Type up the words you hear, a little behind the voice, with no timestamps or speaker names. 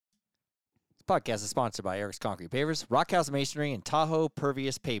podcast is sponsored by Eric's Concrete Pavers, Rockhouse Masonry, and Tahoe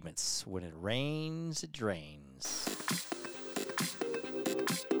Pervious Pavements. When it rains, it drains.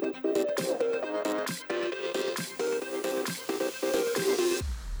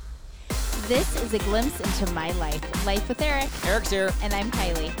 This is a glimpse into my life. Life with Eric. Eric's here. And I'm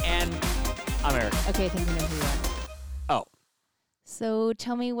Kylie. And I'm Eric. Okay, I think we know who you are. Oh. So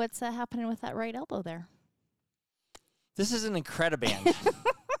tell me what's happening with that right elbow there. This is an Incrediband.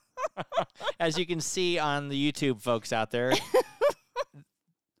 As you can see on the YouTube folks out there,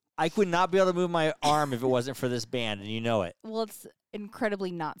 I would not be able to move my arm if it wasn't for this band, and you know it. Well, it's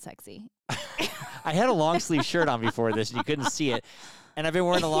incredibly not sexy. I had a long sleeve shirt on before this, and you couldn't see it. And I've been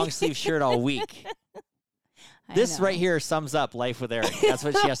wearing a long sleeve shirt all week. This right here sums up life with Eric. That's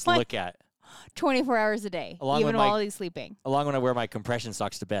what she has to look at. 24 hours a day, even while he's sleeping. Along when I wear my compression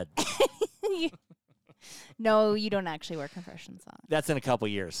socks to bed. No, you don't actually wear compression socks. That's in a couple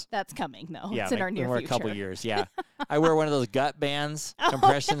years. That's coming, though. Yeah, it's in our near future. A couple years, yeah. I wear one of those gut bands,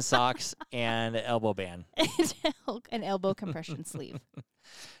 compression socks, and an elbow band. An elbow compression sleeve.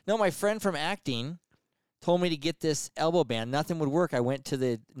 No, my friend from acting told me to get this elbow band. Nothing would work. I went to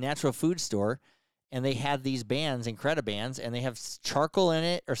the natural food store, and they had these bands, Incredibands, and they have charcoal in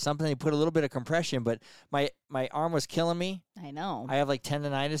it or something. They put a little bit of compression, but my arm was killing me. I know. I have like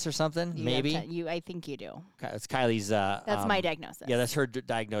tendonitis or something, maybe. I think you do. It's Kylie's. That's my diagnosis. Yeah, that's her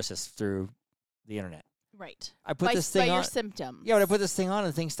diagnosis through the internet. Right. I put this thing on. By your symptoms. Yeah, but I put this thing on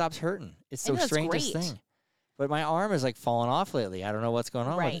and the thing stops hurting. It's the strangest thing. But my arm is like falling off lately. I don't know what's going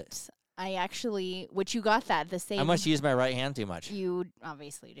on with it. I actually, you got that the same. I must use my right hand too much. You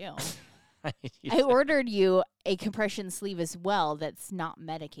obviously do. I ordered you a compression sleeve as well that's not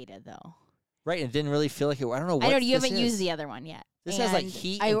medicated, though. Right, and it didn't really feel like it. I don't know what I know you haven't used the other one yet. This has like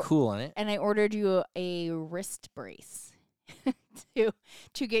heat and cool in it. And I ordered you a wrist brace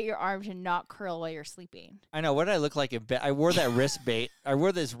to get your arm to not curl while you're sleeping. I know. What did I look like in bed? I wore that I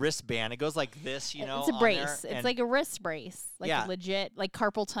wore this wristband. It goes like this, you know. It's a brace. It's like a wrist brace. Like a legit, like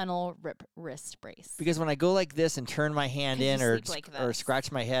carpal tunnel wrist brace. Because when I go like this and turn my hand in or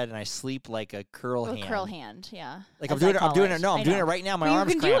scratch my head and I sleep like a curl hand. Curl hand, yeah. Like I'm doing it right now. My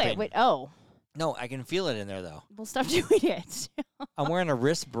arm's cramping. You can do it. Wait, No, I can feel it in there, though. Well, stop doing it. I'm wearing a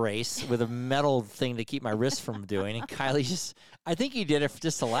wrist brace with a metal thing to keep my wrist from doing. And Kylie I think you did it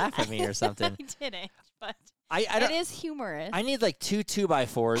just to laugh at me or something. I didn't, but it is humorous. I need like 2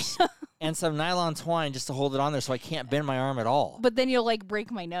 2x4s and some nylon twine just to hold it on there so I can't bend my arm at all. But then you'll like break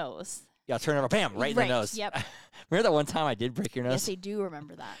my nose. Yeah, I'll turn it over, bam, right in the nose. Yep. Remember that one time I did break your nose? Yes, I do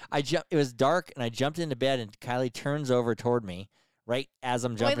remember that. It was dark, and I jumped into bed, and Kylie turns over toward me. Right as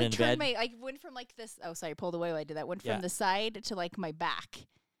I'm jumping into bed. I went from like this. Oh, sorry, I pulled away while I did that. Went from the side to like my back.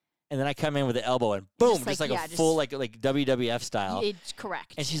 And then I come in with the elbow and boom, just like a full like WWF style. It's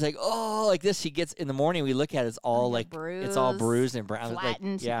correct. And she's like, oh, like this. She gets in the morning. We look at it, it's all like bruised, it's all bruised and brown.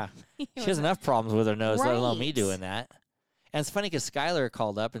 Flattened. Yeah, she has enough problems with her nose, let alone me doing that. And it's funny because Skylar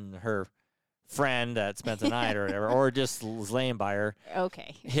called up and her friend that spent the night or whatever, or just was laying by her.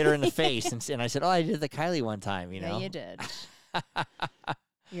 Okay. Hit her in the face, and I said, oh, I did the Kylie one time. You know. Yeah, you did.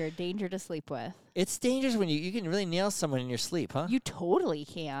 You're a danger to sleep with. It's dangerous when you can really nail someone in your sleep, huh? You totally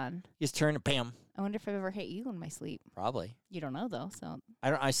can. You just turn, bam. I wonder if I've ever hit you in my sleep. Probably. You don't know though, so.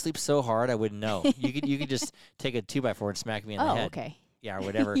 I sleep so hard I wouldn't know. You could just take a 2x4 and smack me in the head. Oh, okay. Yeah, or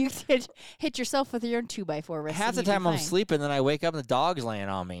whatever. You could hit yourself with your own 2x4 wrist. Half the time I'm sleeping, then I wake up and the dog's laying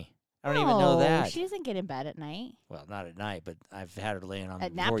on me. I don't even know that. She doesn't get in bed at night. Well, not at night, but I've had her laying on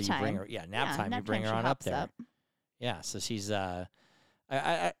at before nap you bring her. Yeah, nap time. You bring her on up there. Yeah, so she's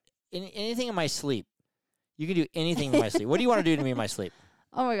anything in my sleep. You can do anything in my sleep. What do you want to do to me in my sleep?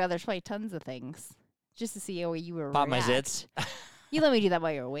 Oh my God, there's probably tons of things. Just to see how you were. Pop my zits. You let me do that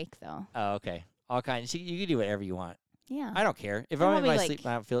while you're awake, though. Oh, okay. All kinds. You can do whatever you want. Yeah. I don't care. If I'm in my sleep,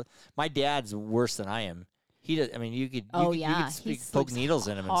 I don't feel it. My dad's worse than I am. He does. I mean, you could poke needles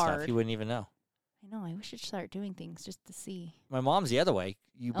in him and stuff. He wouldn't even know. I know. I wish I'd start doing things just to see. My mom's the other way.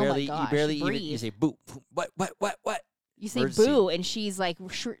 You barely even. You say boo. What? You say boo, and she's like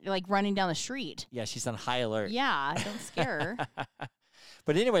running down the street. Yeah, she's on high alert. Yeah, don't scare her.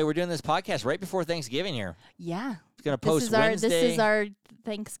 But anyway, we're doing this podcast right before Thanksgiving here. Yeah. It's going to post Wednesday. This is our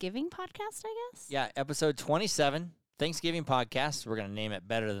Thanksgiving podcast, I guess? Yeah, episode 27, Thanksgiving podcast. We're going to name it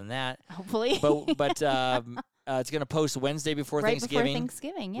better than that. Hopefully. But it's going to post Wednesday before Thanksgiving. Before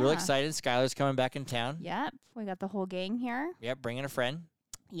Thanksgiving, yeah. Real excited. Skylar's coming back in town. Yep. We got the whole gang here. Yep, bringing a friend.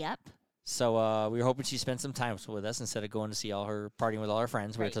 Yep. So we were hoping she spent some time with us instead of going to see partying with all her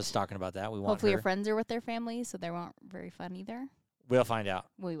friends. We were just talking about that. Hopefully her friends are with their families, so they weren't very fun either. We'll find out.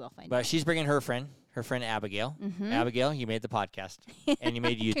 We will find But out. she's bringing her friend Abigail. Mhm. Abigail, you made the podcast. And you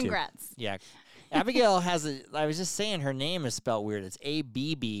made YouTube. Congrats. Yeah. Abigail has I was just saying her name is spelled weird. It's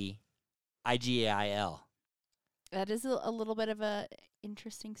Abbigail. That is a little bit of a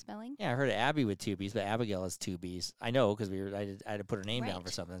interesting spelling. Yeah, I heard of Abby with 2 B's, but Abigail has 2 B's. I know because I had to put her name down Right.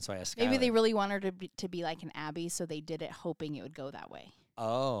 for something, so I asked Maybe Skylar. they really want her to be like an Abby, so they did it hoping it would go that way.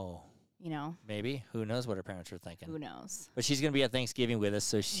 Oh, You know, maybe. Who knows what her parents were thinking. who knows? But she's going to be at Thanksgiving with us,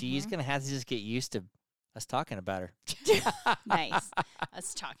 so she's Mhm. going to have to just get used to us talking about her. Nice.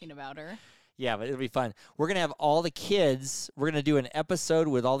 Us talking about her. Yeah, but it'll be fun. We're going to have all the kids. We're going to do an episode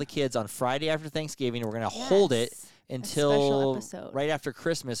with all the kids on Friday after Thanksgiving. We're going to hold it Yes. until episode. right after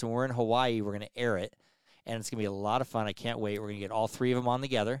Christmas. When we're in Hawaii, we're going to air it. And it's going to be a lot of fun. I can't wait. We're going to get all 3 of them on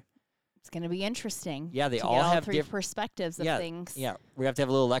together. It's going to be interesting. Yeah, they to all get have 3 different perspectives of things. Yeah, we have to have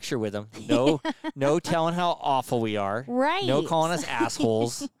a little lecture with them. No telling how awful we are. Right. No calling us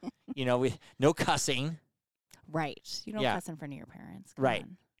assholes. No cussing. Right. You don't Yeah. cuss in front of your parents. Come Right.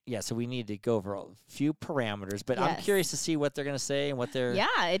 on. Yeah, so we need to go over a few parameters, but I'm Yes. curious to see what they're going to say and what they're.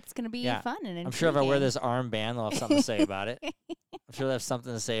 Yeah, it's going to be Yeah. fun and intriguing. I'm sure if I wear this armband, they'll have something to say about it. I'm sure they'll have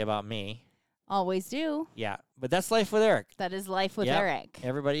something to say about me. Always do. Yeah, but that's life with Eric. That is life with Yep. Eric.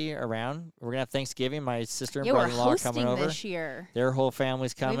 Everybody around. We're going to have Thanksgiving. My sister and Yeah, we're brother-in-law are hosting coming over. this year. Their whole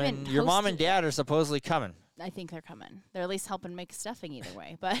family's coming. been Your mom and hosting- dad are supposedly coming. I think they're coming. They're at least helping make stuffing either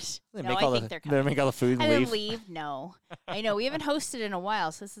way. But They no, make I all think the, they're they coming. make all the food and And leave. then leave? No. I know. We haven't hosted in a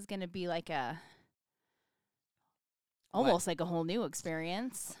while, so this is going to be like almost like a whole new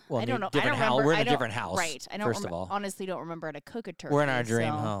experience. Well, I don't know. I different don't house. remember. We're in I a don't- different house. Right. I don't First of all, honestly don't remember how to cook a turkey. we're in our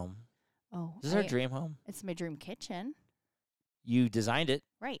dream so- home. Oh, This is our dream home. It's my dream kitchen. You designed it.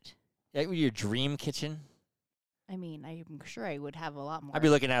 Right. Your dream kitchen. I mean, I'm sure I would have a lot more. I'd be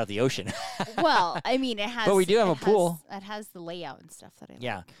looking out at the ocean. Well, I mean, it has. But we do have it a pool. It has the layout and stuff that I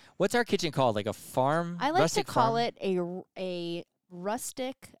Yeah. like. What's our kitchen called? Like a farm? I like to rustic call farm? it a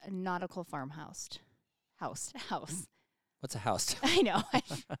rustic nautical farmhouse. House. What's a house? I know.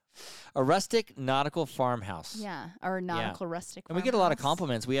 A rustic nautical farmhouse. Yeah, or nautical rustic. And we get a lot of farmhouse.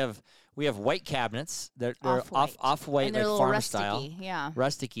 compliments. We have white cabinets. They're Off-white. off-white, And they're like a little farm rusticy, style. Yeah,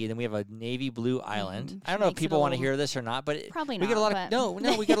 Rusticy. Then we have a navy blue island. Mhm. I don't know if Makes it people a want to little- hear this or not, but probably we not. get a lot of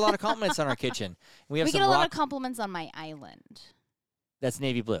but we get a lot of compliments on our kitchen. We have we some get a lot rock of compliments on my island. that's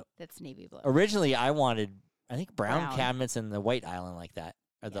navy blue. That's navy blue. Originally, I wanted brown Brown. cabinets and the white island like that,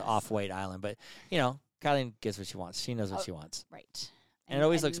 or the Yes. off-white island. But Kylie gets what she wants. She knows what she wants. Right. And it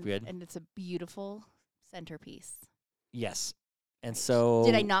always looks good. And it's a beautiful centerpiece. Yes. And Right. so,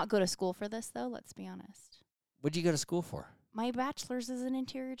 Did I not go to school for this though? Let's be honest. What'd you go to school for? My bachelor's is in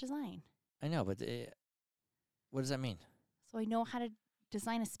interior design, I know, but what does that mean? so I know how to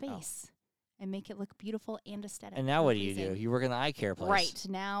design a space and make it look beautiful and aesthetic. And now what do? pleasing. You work in the eye care place, Right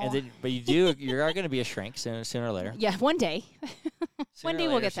now. And then, but you are going to be a shrink sooner or later. Yeah, one day. Sooner One or day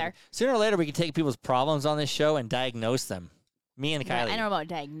we'll later, get there. Sooner or later, we can take people's problems on this show and diagnose them. Me and Yeah, Kylie. I don't know about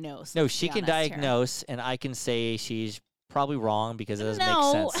diagnose. No, let's she be can honest here. diagnose, and I can say she's probably wrong because it doesn't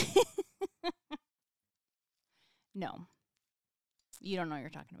No. make sense. No. You don't know what you're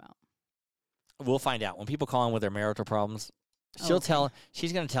talking about. We'll find out when people call in with their marital problems. Okay.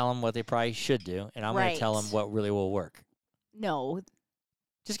 She's going to tell them what they probably should do, and I'm going to tell them Right. what really will work. No.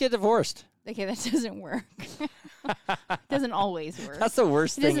 Just get divorced. Okay, that doesn't work. Doesn't always work. That's the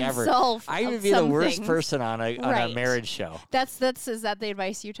worst It thing doesn't ever. solve I would of be the some worst things. person on a Right. marriage show. Is that the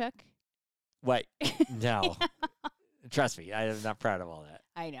advice you took? What? No. Trust me, I'm not proud of all that.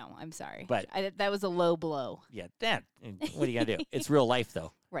 I know. I'm sorry. But- that was a low blow. Yeah, that. What are you gonna do? It's real life,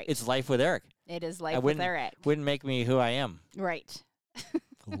 though. Right. It's life with Eric. It is life with wouldn't- Eric. Wouldn't make me who I am. Right.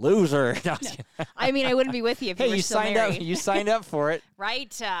 Loser. No, I'm just kidding. I mean, I wouldn't be with you if you Hey, were you still signed married. up. You signed up for it.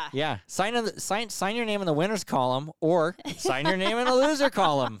 Right. Yeah. Sign your name in the winners column, or sign your name in the loser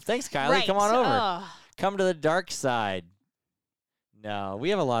column. Thanks, Kylie. Right. Come on over. Ugh, Come to the dark side. No, we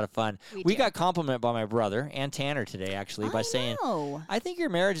have a lot of fun. We do. got complimented by my brother and Tanner today, actually, by saying, know. I think your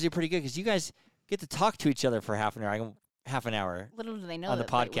marriage is pretty good because you guys get to talk to each other for half an hour. Little do they know on the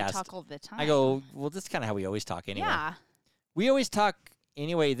that we podcast. talk all the time. I go, well, that's kind of how we always talk anyway. Yeah, We always talk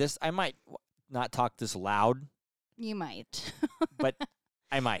anyway. I might not talk this loud, you might. but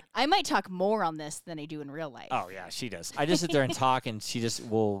I might. I might talk more on this than I do in real life. Oh, yeah, she does. I just sit there and talk, and she just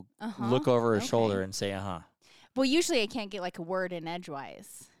will Uh-huh. look over her Okay. shoulder and say, uh-huh. Well, usually I can't get like a word in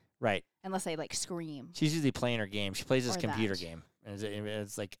edgewise Right. unless I like scream. She's usually playing her game. She plays this Or computer that. game. And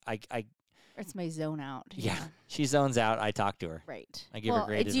it's like, It's my zone out. yeah, she zones out. I talk to her. Right. I give her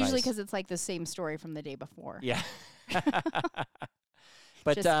great it's usually advice. because it's like the same story from the day before. Yeah.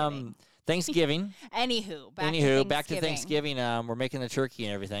 But Just kidding. Thanksgiving. Anywho, back to Thanksgiving. We're making the turkey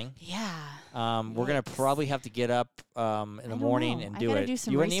and everything. Yeah. We're gonna probably have to get up in the morning and do it. Do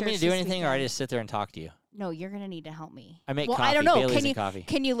some You wouldn't need me to do research this anything, or I weekend. just sit there and talk to you. No, you're gonna need to help me. I make well, coffee. I don't know. Bailey's Can and you coffee.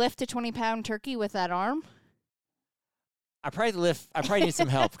 can you lift a 20-pound turkey with that arm? I probably need some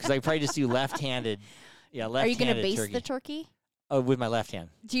help because I probably just do left-handed. Yeah, Are left-handed you gonna baste turkey. the turkey? Oh, with my left hand.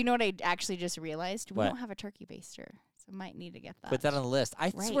 Do you know what I actually just realized? We What? don't have a turkey baster, so might need to get that. Put that on the list.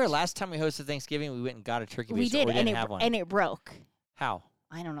 I Right. swear, last time we hosted Thanksgiving, we went and got a turkey baster. we did, or we and didn't have one. it broke. How?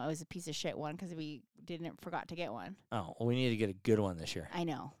 I don't know. It was a piece of shit one because we forgot to get one. Oh, well, we need to get a good one this year. I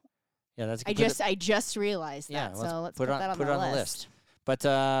know. Yeah, that's. I just realized Yeah, that. So let's put put it on- that on put the it on the list. But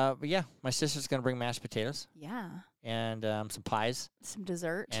yeah, my sister's gonna bring mashed potatoes Yeah. and some pies, Some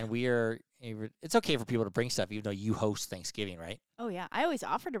dessert. and we are. It's okay for people to bring stuff, even though you host Thanksgiving, right? Oh yeah, I always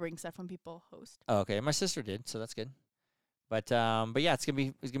offer to bring stuff when people host. Oh, okay. My sister did, so that's good. But yeah, it's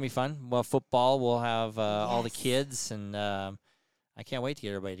gonna be fun. Well, football, we'll have all the Yes. kids, and I can't wait to get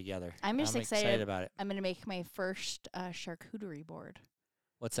everybody together. I'm just excited excited about it. I'm gonna make my first charcuterie board.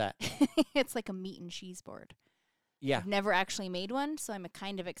 What's that? It's like a meat and cheese board. Yeah. I've never actually made one, so I'm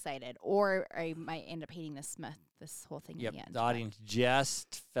kind of excited. Or I might end up hating this whole thing Yep. in the end. The audience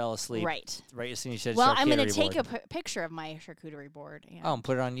just fell asleep Right. right as soon as you said Well, I'm gonna take a picture of my charcuterie board. And and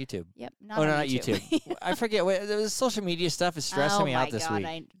put it on YouTube. Yep. Oh, no, on not YouTube. I forget. The social media stuff is stressing me out this Oh week.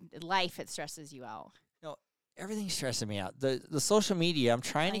 my God, life, it stresses you out. Everything's stressing me out. The social media, I'm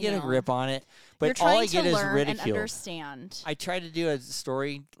trying to I get a know. grip on it, You're but trying all I to get is learn and ridicule. understand. I tried to do a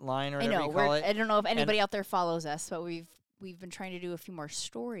storyline or I whatever know. you call it. I don't know if anybody out there follows us, but we've been trying to do a few more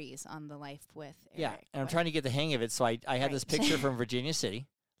stories on the Life with Eric. Yeah, and I'm trying to get the hang of it. So I had this Right. picture from Virginia City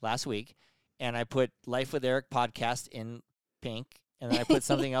last week, and I put Life with Eric podcast in pink, and then I put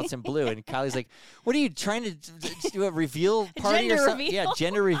something else in blue. And Kylie's like, "What are you trying to do? A reveal party Gender or something?" reveal. Yeah,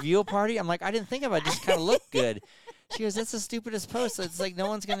 gender reveal party. I'm like, I didn't think about it. Just kind of looked good. She goes, "That's the stupidest post. It's like no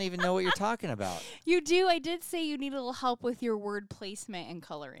one's gonna even know what you're talking about." You do. I did say you need a little help with your word placement and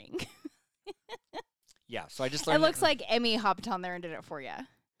coloring. Yeah, so I just It learned. looks like Emmy hopped on there and did it for you.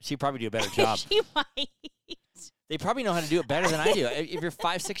 she'd probably do a better job. She might. They probably know how to do it better than I do. If you're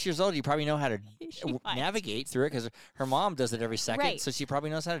 5, 6 years old, you probably know how to She might. navigate through it because her mom does it every second, Right. so she probably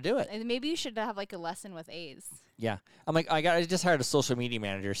knows how to do it. And maybe you should have like a lesson with A's. Yeah, I'm like, I just hired a social media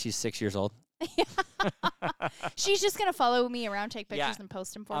manager. She's 6 years old. She's just gonna follow me around, take pictures, Yeah. and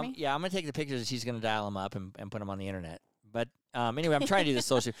post them for me. Yeah, I'm gonna take the pictures and she's gonna dial them up and put them on the internet. But anyway, I'm trying to do the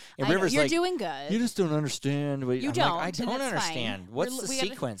social. And I know, River's you're like, doing good. you just don't understand. What You I'm don't, Like, I and don't that's fine. understand. What's the We gotta-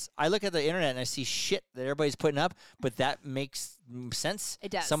 sequence? I look at the internet and I see shit that everybody's putting up, but that makes sense.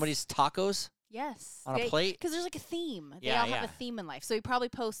 It does. Somebody's tacos Yes. on a plate. Because there's like a theme. They Yeah, all have yeah. a theme in life. So you probably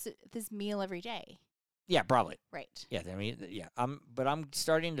post this meal every day. Yeah, probably. Right. Yeah, I mean, yeah. But I'm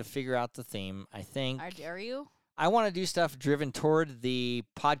starting to figure out the theme. I think Are you? I want to do stuff driven toward the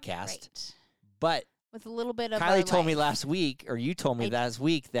podcast, Right. but With a little bit of Kylie our told me life. last week, or you told me I- last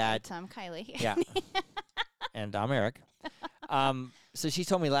week that I'm Kylie. yeah, and I'm Eric. So she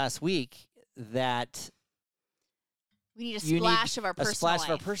told me last week that We need a you splash need of our a personal splash life.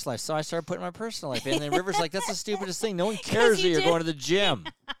 of our personal life. So I started putting my personal life in. And then River's like, "That's the stupidest thing. No one cares that you you're did. going to the gym."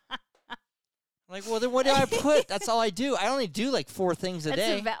 I'm like, well, then what do I put? That's all I do. I only do like 4 things a That's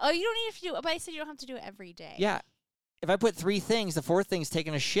day. you don't need to do it. But I said you don't have to do it every day. Yeah. If I put 3 things, the 4th thing's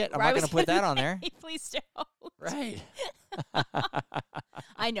taking a shit. I'm Right, I not going was to put that gonna on there. say, Please don't. Right.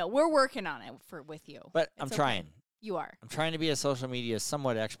 I know. We're working on it with you. But I'm It's okay. trying. You are. I'm trying to be a social media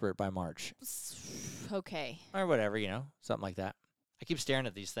somewhat expert by March. Okay. Or whatever, something like that. I keep staring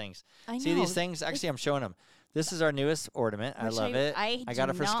at these things. I know. See these things? Actually, I'm showing them. This is our newest ornament. I Which love it. I got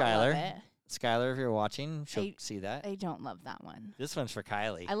do it for not Skylar. love it. Skylar, if you're watching, she'll see that. I don't love that one. This one's for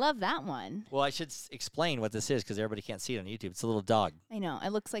Kylie. I love that one. Well, I should explain what this is because everybody can't see it on YouTube. It's a little dog. I know. It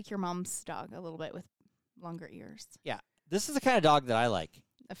looks like your mom's dog a little bit with longer ears. This is the kind of dog that I like.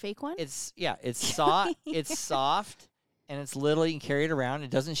 A fake one? It's soft. It's soft, and it's little. You can carry it around. It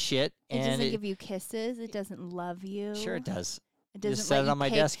doesn't shit. It And doesn't give you kisses. It doesn't love you. sure it does. It Just doesn't set let it you on my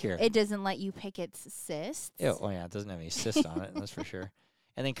pick- desk here. It doesn't let you pick its cysts. Ew, oh yeah, it doesn't have any cyst on it. That's for sure.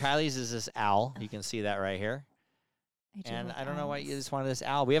 And then Kylie's is this owl. You can see that right here. I do And love I don't know why you owls. just wanted this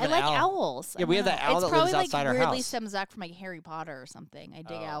owl. We have I an like owl. owls. Yeah, I we have don't that know. owl It's that lives probably outside our weirdly house. stems back from like Harry Potter or something. I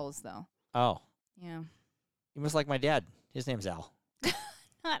dig Oh. owls though. Oh, Yeah. you must like my dad. His name's Al.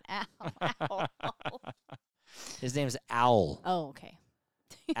 Not owl. Owl. His name's Owl. Oh, okay.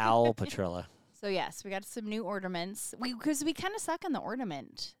 Owl Petrilla. So yes, we got some new ornaments. Because we kind of suck on the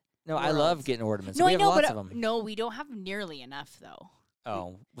ornament. No, I World. love getting ornaments. No, we I have know, lots but of them. no, we don't have nearly enough though.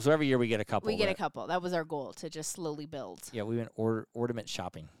 Oh, so every year we get a couple. We get a but- couple. That was our goal to just slowly build. Yeah, we went ornament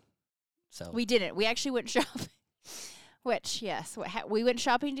shopping. So We didn't. We actually went shopping. Which, yes, we went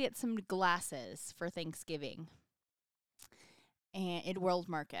shopping to get some glasses for Thanksgiving. And in World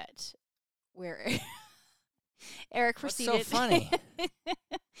Market, where Eric what's proceeded. so funny?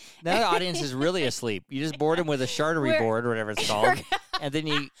 Now the audience is really asleep. You just board them with a charcuterie board or whatever it's called, and then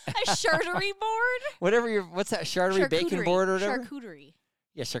you a charcuterie board. What's that charcuterie bacon board or whatever? Charcuterie.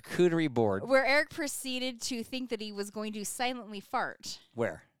 Yeah, charcuterie board. Where Eric proceeded to think that he was going to silently fart.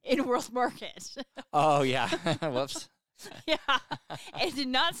 Where? In World Market. Oh yeah. Whoops. Yeah. And did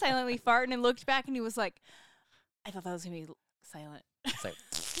not silently fart and then looked back and he was like, I thought that was going to be silent. It's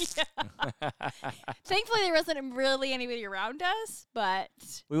like, yeah. Thankfully, there wasn't really anybody around us, but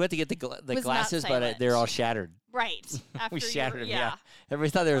we went to get the was glasses, not but silent. they're all shattered. right. After We you shattered were- them. Yeah. Everybody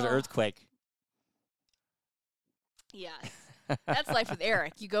thought there was an Oh. earthquake. Yes. That's life with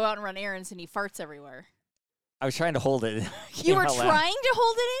Eric. You go out and run errands and he farts everywhere. I was trying to hold it. You were Came out loud. trying to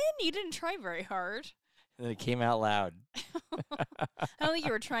hold it in? You didn't try very hard. And it came out loud. I don't think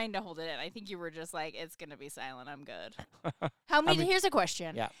you were trying to hold it in. I think you were just like, it's going to be silent. I'm good. How many? Here's a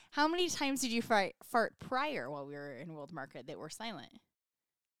question. Yeah. How many times did you fart prior while we were in World Market that were silent?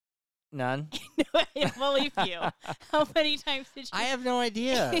 None. No, I believe you. How many times did you? I have no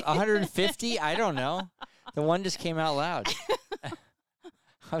idea. 150? I don't know. The one just came out loud.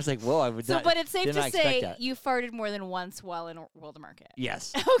 I was like, whoa, I would not. But it's safe did to not expect say that. you farted more than once while in World Market.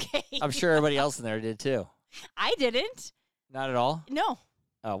 Yes. Okay. I'm sure everybody else in there did too. I didn't. Not at all? No.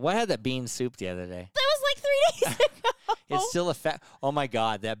 Oh, what had that bean soup the other day? That was like 3 days ago. It's still a fat. Oh my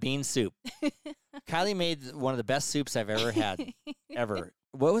God, that bean soup. Kylie made one of the best soups I've ever had, ever.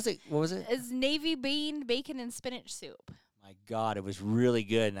 What was it? What was it? It's navy bean, bacon, and spinach soup. My God, it was really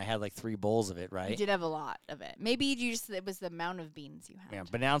good, and I had like 3 bowls of it, You right? did have a lot of it. Maybe you just it was the amount of beans you had. Yeah,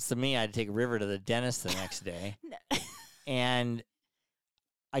 but announced to me I had to take River to the dentist the next day, No. and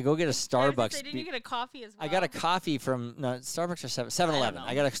I go get a Starbucks. Didn't you get a coffee as well? I got a coffee from Starbucks or 7-Eleven.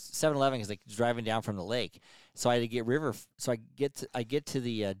 I got a 7-Eleven because like driving down from the lake, so I had to get River. So I get to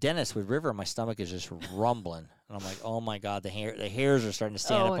the dentist with River. And my stomach is just rumbling, and I'm like, oh my God, the hairs are starting to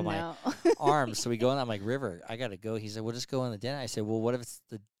stand up on my arms. So we go in. I'm like, River, I gotta go. He said, we'll just go in the dentist. I said, well, what if it's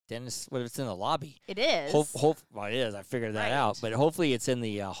the dentist? What if it's in the lobby? It is. Well, it is. I figured that out. But hopefully it's in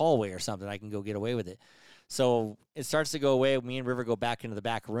the hallway or something. I can go get away with it. So it starts to go away. Me and River go back into the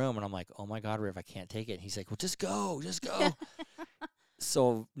back room, and I'm like, oh, my God, River, I can't take it. And he's like, well, just go.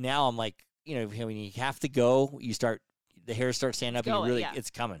 So now I'm like, when you have to go, the hairs start standing up, and it's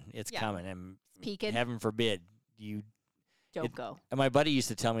coming. It's coming. And peeking. heaven forbid you Don't go. And my buddy used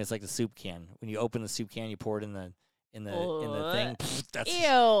to tell me it's like the soup can. When you open the soup can, you pour it in the thing. That's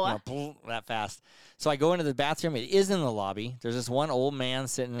Ew. That fast. So I go into the bathroom. It is in the lobby. There's this one old man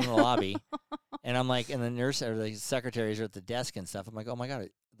sitting in the lobby, and I'm like, and the nurse or the secretaries are at the desk and stuff. I'm like, oh my God,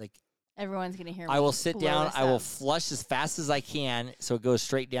 like Everyone's gonna hear me. I will sit blow down. this I will up. flush as fast as I can, so it goes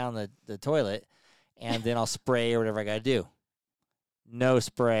straight down the toilet, and then I'll spray or whatever I got to do. No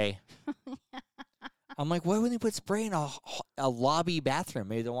spray. I'm like, why wouldn't they put spray in a lobby bathroom?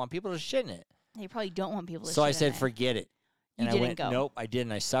 Maybe they want people to shit in it. They probably don't want people to. So I shit in said, it. forget it. You And I didn't went, go. nope, I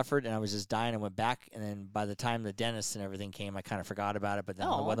didn't. I suffered, and I was just dying. I went back, and then by the time the dentist and everything came, I kind of forgot about it. But then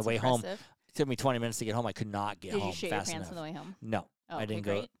on the that's way home, impressive. it took me 20 minutes to get home. I could not get Did home you shit your fast pants enough. on the way home? No, Oh, I okay, didn't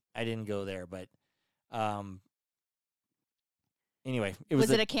go. great. I didn't go there, but anyway, it was.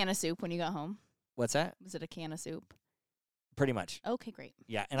 Was it a can of soup when you got home? What's that? Was it a can of soup? Pretty much. Okay, great.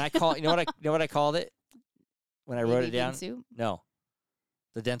 Yeah, and I call. You know what I called it when I wrote Navy it bean down? Soup? No,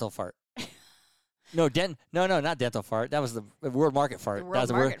 the dental fart. No, not dental fart. That was the World Market fart. The That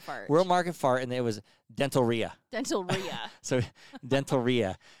was World Market fart. World Market fart, and it was dental rhea. Dental Rhea. So dental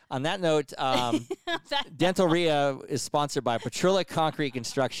rhea. On that note, dental rhea is sponsored by Petrilla Concrete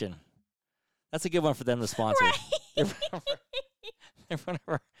Construction. That's a good one for them to sponsor. Right. They're one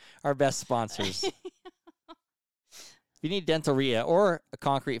of our best sponsors. If you need dental rhea or a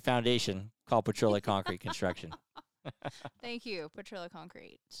concrete foundation, call Petrilla Concrete Construction. Thank you, Petrilla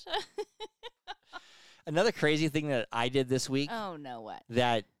Concrete. Another crazy thing that I did this week Oh no, what?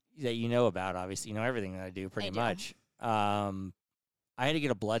 that you know about, obviously, you know everything that I do pretty do. much. I had to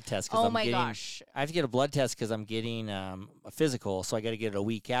get a blood test. Oh I'm my getting, gosh. I have to get a blood test because I'm getting a physical, so I got to get it a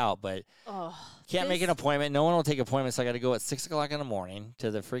week out. But Oh, can't make an appointment. No one will take appointments. So I got to go at 6 o'clock in the morning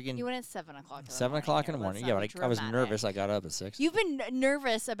to the freaking You went at 7 o'clock. 7 o'clock in the morning. Yeah, but I was nervous. I got up at 6. You've been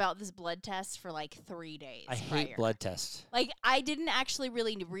nervous about this blood test for like 3 days. I hate prior. blood tests. Like I didn't actually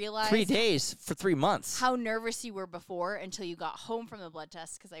really realize 3 days for 3 months. how nervous you were before until you got home from the blood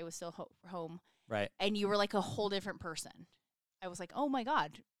test because I was still home, Right. and you were like a whole different person. I was like, oh my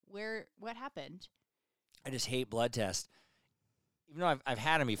God, what happened? I just hate blood tests. even though I've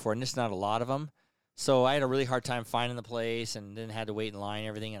had them before, and there's not a lot of them. So I had a really hard time finding the place, and then had to wait in line and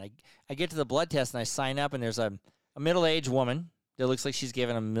everything. And I get to the blood test, and I sign up, and there's a middle-aged woman that looks like she's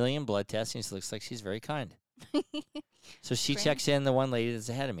given 1,000,000 blood tests, and she looks like she's very kind. So she Great. checks in the one lady that's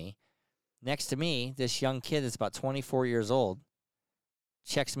ahead of me. Next to me, this young kid that's about 24 years old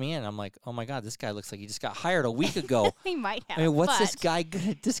checks me in. I'm like, oh, my God, this guy looks like he just got hired a week ago. He might have. I mean, what's this but guy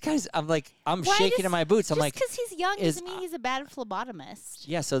good? This guy's, I'm like, I'm Why shaking does- in my boots. I'm just like, because he's young is- doesn't mean he's a bad phlebotomist.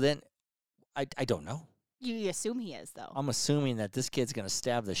 yeah, so then I don't know. You assume he is, though. I'm assuming that this kid's going to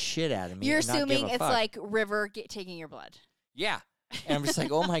stab the shit out of me. You're and not give assuming a it's fuck. like River taking your blood. Yeah. And I'm just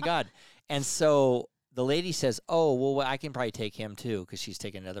like, oh, my God. And so the lady says, oh, well, I can probably take him, too, because she's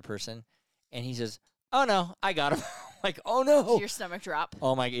taking another person. And he says, oh, no, I got him. Like, oh, no. Did your stomach drop?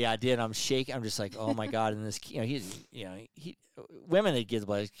 Oh, my, yeah, I did. I'm shaking. I'm just like, oh, my God. And this, women that give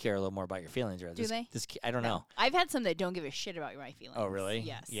blood care a little more about your feelings. Right? Do they? I don't know. I've had some that don't give a shit about my feelings. Oh, really?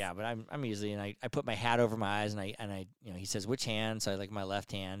 Yes. Yeah, but I'm usually, and I put my hat over my eyes, and I he says which hand, so I like my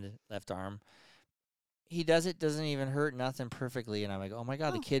left hand, left arm. He doesn't even hurt, nothing perfectly, and I'm like, oh my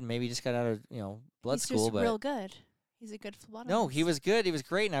God, the Oh. kid maybe just got out of blood He's school, just but real good. He's a good phlebotomist. no, he was good, he was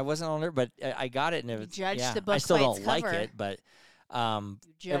great, and I wasn't on there, but I got it, and it was, Judge yeah, the book I still by don't its like cover. it, but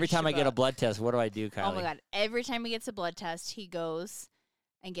You every judge time the I get a book. blood test, what do I do, Kylie? Oh my God! Every time he gets a blood test, he goes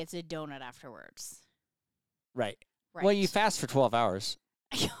and gets a donut afterwards. Right. Right. Well, you fast for 12 hours.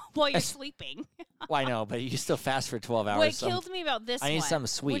 while you're sleeping. Well, I know, but you still fast for 12 hours. What so killed me about this I need one, something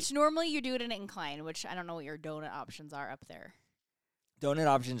sweet. which normally you do it in an incline, which I don't know what your donut options are up there. Donut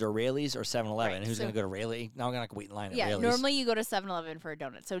options are Rayleigh's or 7-Eleven. Right, Who's so- going to go to Rayleigh? Now I'm going to wait in line at Yeah, Rayleigh's. normally you go to 7-Eleven for a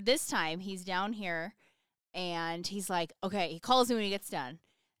donut. So this time he's down here, and he's like, okay, he calls me when he gets done.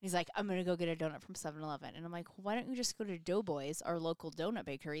 He's like, I'm going to go get a donut from 7-Eleven. And I'm like, why don't you just go to Doughboys, our local donut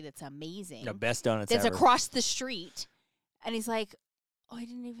bakery that's amazing, The best donuts that's ever. across the street? And he's like, oh, I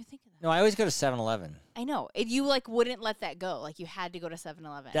didn't even think of that. No, I always go to 7-Eleven. I know. You wouldn't let that go. Like you had to go to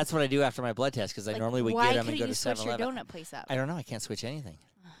 7-Eleven. That's what I do after my blood test because I like, normally would why get them and couldn't go you to switch your 7-Eleven. donut place up? I don't know. I can't switch anything.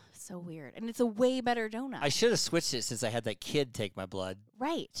 So weird. And it's a way better donut. I should have switched it since I had that kid take my blood.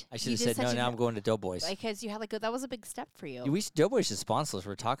 Right. I should You have did said, no, such a now I'm going to Doughboys. because you had that was a big step for you. Doughboys should sponsor us.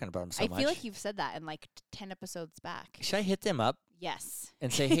 We're talking about them so I much. feel like you've said that in like 10 episodes back. Should I hit them up Yes.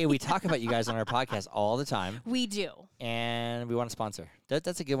 and say, hey, we talk about you guys on our podcast all the time, We do. and we want to sponsor?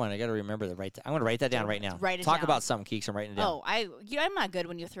 That's a good one. I got to remember the right. I'm going to write that down right now. Write it Talk down. about something, Keeks. I'm writing it down. Oh, I'm not good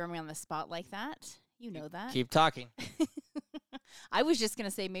when you throw me on the spot like that. You know that. Keep talking. I was just going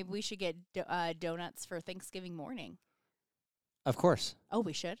to say maybe we should get donuts for Thanksgiving morning. Of course. Oh,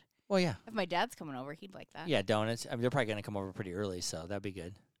 we should. Well, yeah. If my dad's coming over, he'd like that. Yeah, donuts. I mean, they're probably going to come over pretty early, so that'd be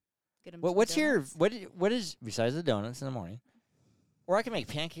good. Get 'em What, some what's your donuts. what is besides the donuts in the morning? Or I can make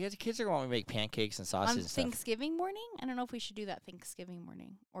pancakes. Kids are going to make pancakes and sausage On and stuff. Thanksgiving morning? I don't know if we should do that Thanksgiving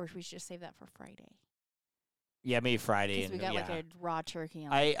morning or if we should just save that for Friday. Yeah, maybe Friday. Because we And, got yeah. like a raw turkey.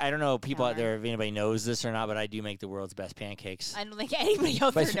 On I don't know people out counter. there if anybody knows this or not, but I do make the world's best pancakes. I don't think anybody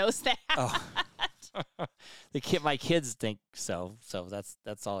out But- there knows that. Oh. My kids think so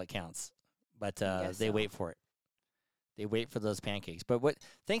that's all that counts. But guess they so. wait for it. They wait for those pancakes. But what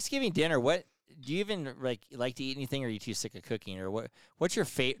Thanksgiving dinner? What do you even like to eat anything? Or are you too sick of cooking? Or what's your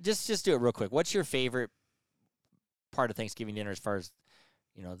favorite? Just do it real quick. What's your favorite part of Thanksgiving dinner as far as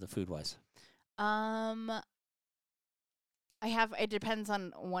the food wise? It depends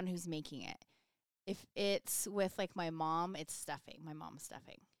on one who's making it. If it's with like my mom, it's stuffing. My mom's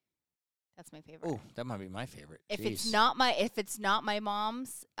stuffing. That's my favorite. Oh, that might be my favorite. If Jeez. it's not my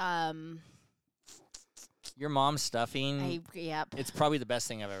mom's, Your mom's stuffing, yep. it's probably the best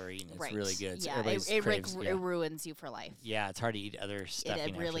thing I've ever eaten. It's right. really good. It's- Yeah, everybody's it craves- yeah. ruins you for life. Yeah, it's hard to eat other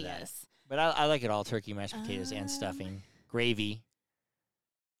stuffing It really after that. is. But I like it all: turkey, mashed potatoes, and stuffing, gravy.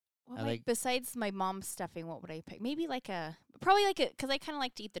 I like- Besides my mom's stuffing, what would I pick? Maybe because I kind of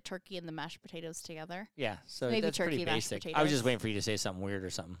like to eat the turkey and the mashed potatoes together. Yeah, so Maybe that's pretty turkey, mashed basic. I was just potatoes. waiting for you to say something weird or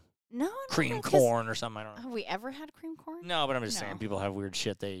something. No, Cream 'cause- corn or something. I don't know. Have we ever had cream corn? No, but I'm just No. saying people have weird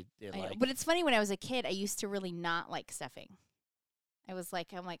shit they I know. like. But it's funny, when I was a kid, I used to really not like stuffing. I'm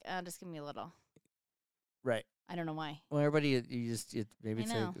like, just give me a little. Right. I don't know why. Well, everybody, maybe I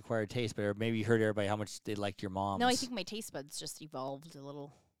it's know. an acquired taste, but maybe you heard everybody how much they liked your mom's. No, I think my taste buds just evolved a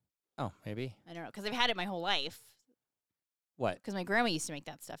little. Oh, maybe. I don't know, because I've had it my whole life. What? Because my grandma used to make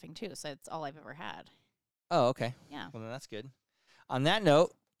that stuffing too, so it's all I've ever had. Oh, okay. Yeah. Well, then that's good. On that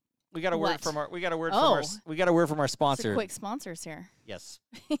note, we got a word What? from our Oh. So sponsor. quick sponsors here. Yes.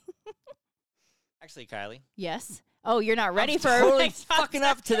 Actually, Kylie. Yes. Oh, you're not ready I'm for totally next fucking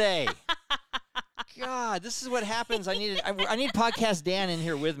up today. God, this is what happens. I need Podcast Dan in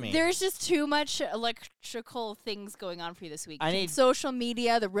here with me. There's just too much electrical things going on for you this week. I need social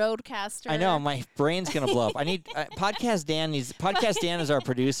media, the Roadcaster. I know my brain's gonna blow up. I need Podcast Dan. Podcast Dan is our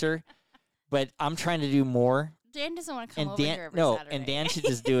producer, but I'm trying to do more. Dan doesn't want to come And over Dan, here every no, Saturday. and Dan should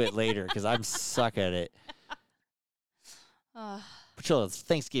just do it later because I'm suck at it. Patrilla's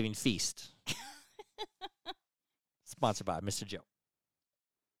Thanksgiving feast, sponsored by Mr. Joe.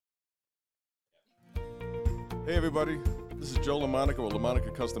 Hey everybody, this is Joe LaMonica with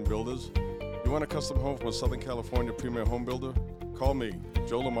LaMonica Custom Builders. You want a custom home from a Southern California premier home builder? Call me,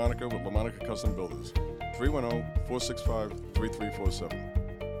 Joe LaMonica with LaMonica Custom Builders, 310-465-3347.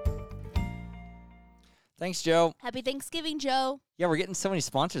 Thanks, Joe. Happy Thanksgiving, Joe. Yeah, we're getting so many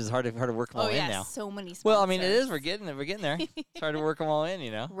sponsors. It's hard to work them all in now. So many sponsors. Well, I mean, it is. We're getting there. It's hard to work them all in, you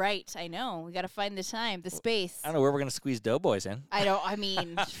know. Right, I know. We got to find the time, the space. I don't know where we're gonna squeeze Doughboys in. I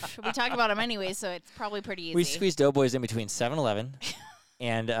mean, we talk about them anyway, so it's probably pretty easy. We squeeze Doughboys in between 7-Eleven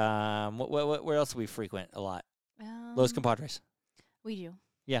and where else do we frequent a lot? Los Compadres. We do.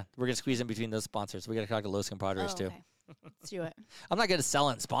 Yeah, we're gonna squeeze in between those sponsors. We gotta talk to Los Compadres too. Okay. Let's do it. I'm not good at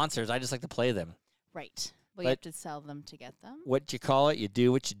selling sponsors. I just like to play them. Right. But you have to sell them to get them. What you call it, you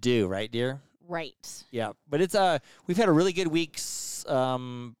do what you do, right, dear? Right. Yeah, but it's we've had a really good week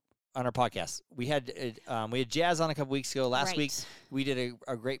on our podcast. We had Jazz on a couple weeks ago. Last week we did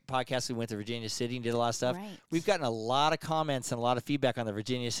a great podcast. We went to Virginia City and did a lot of stuff. Right. We've gotten a lot of comments and a lot of feedback on the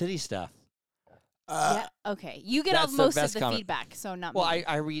Virginia City stuff. Yeah. Okay. You get all that's the most of best the comment. feedback, so not Well, me.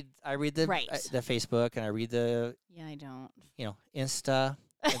 I read the the Facebook and I read the Yeah, I don't. Insta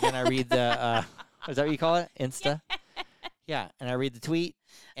and then I read the is that what you call it? Insta. Yeah, and I read the tweet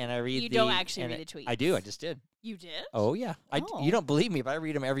and I read. You don't actually read the tweets. I do. I just did. You did? Oh yeah. Oh. You don't believe me, but I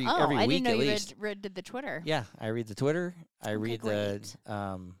read them every I week didn't know at you least. read the Twitter. Yeah, I read the Twitter. I read great. the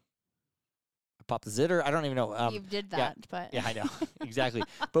I pop the zitter. I don't even know. You did that, but Yeah, I know exactly.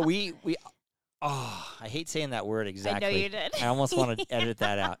 But we I hate saying that word exactly. I know you did. I almost want to edit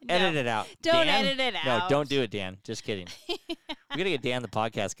that out. No. Edit it out. Don't Dan? edit it No, out. don't do it, Dan. Just kidding. We gotta get Dan, the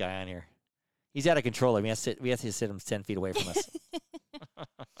podcast guy, on here. He's out of control. We have to sit him 10 feet away from us.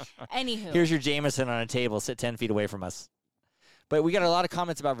 Anywho, Here's your Jameson on a table. Sit 10 feet away from us. But we got a lot of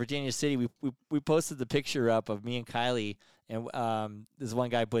comments about Virginia City. We posted the picture up of me and Kylie, and this one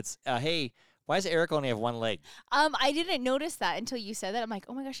guy puts, "Hey, why does Eric only have one leg?" I didn't notice that until you said that. I'm like,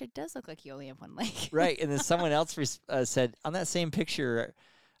 oh my gosh, it does look like you only have one leg. Right, and then someone else said on that same picture,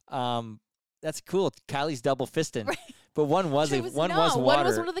 "That's cool. Kylie's double fisting." Right. But one was One water.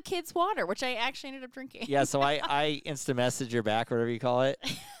 was one of the kids' water, which I actually ended up drinking. Yeah, so I Insta message her back, or whatever you call it,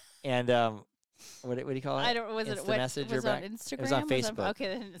 and what do you call it? I don't. Was it Insta what message was her it on back? Instagram? It was on Facebook. Okay,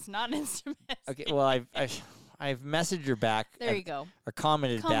 then it's not Instagram. Okay, well I've messaged her back. There you go. Or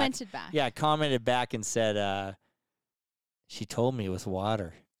commented back. Yeah, commented back and said, she told me it was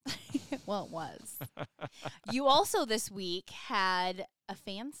water. Well, it was. You also this week had a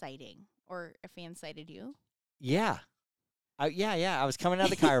fan sighting, or a fan sighted you. Yeah. Yeah. I was coming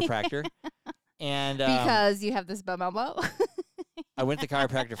out of the chiropractor, and Because you have this bum elbow. I went to the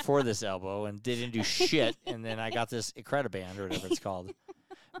chiropractor for this elbow and didn't do shit, and then I got this Icrediband or whatever it's called.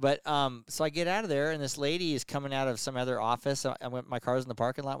 But so I get out of there, and this lady is coming out of some other office. My car's in the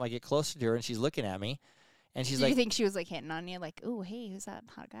parking lot. When I get closer to her, and she's looking at me, and she's Did like, you think she was like hitting on you, like, "Oh, hey, who's that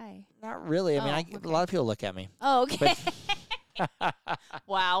hot guy?" "Not really." I mean, okay. a lot of people look at me. Oh, okay.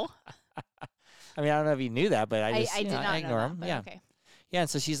 Wow. I mean, I don't know if you knew that, but I did not know ignore that, them. but Yeah. Okay. Yeah, and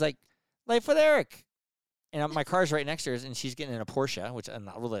so she's like, "Life with Eric," and my car's right next to her, and she's getting in a Porsche, which I'm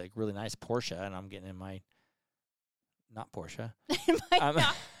not really nice Porsche, and I'm getting in my not Porsche.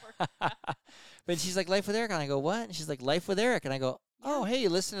 But she's like, "Life with Eric," and I go, "What?" And she's like, "Life with Eric," and I go, "Oh, hey, you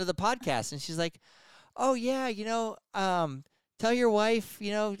listen to the podcast?" And she's like, "Oh yeah, tell your wife,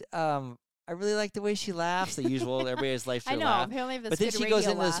 I really like the way she laughs. The usual, everybody has life to I know. laugh." Apparently, this But then good she goes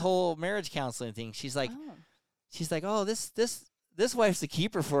radio into this laugh. whole marriage counseling thing. She's like, Oh. "Oh, this wife's the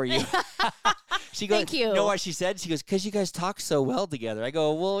keeper for you." She goes, Thank you. You know what she said? She goes, "Because you guys talk so well together." I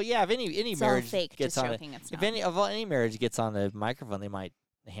go, "Well, yeah. If any It's all marriage fake. gets Just on joking. It's if not. any marriage gets on the microphone, they might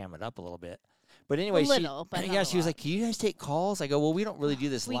ham it up a little bit." But anyway, little, but not yeah, a she was lot. like, "Can you guys take calls?" I go, "Well, we don't really do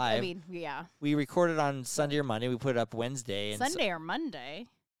this live. I mean, yeah. We recorded on Sunday or Monday. We put it up Wednesday and Sunday or Monday,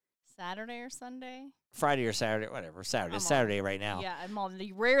 Saturday or Sunday. Friday or Saturday, whatever. Saturday, I'm it's Saturday right now. Yeah, I'm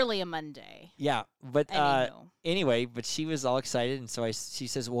rarely a Monday. Yeah, but Anywho. anyway, but she was all excited, and so she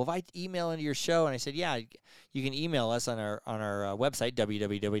says, "Well, if I email into your show," and I said, "Yeah, you can email us on our website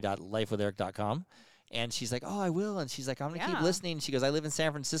www.lifewitheric.com." And she's like, "Oh, I will." And she's like, "I'm gonna keep Yeah. listening." She goes, "I live in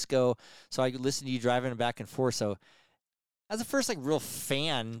San Francisco, so I listen to you driving back and forth." So as the first like real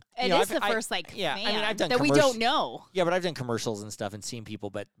fan. It you know, is the first like yeah, fan I mean, I've done that we don't know. Yeah, but I've done commercials and stuff and seen people,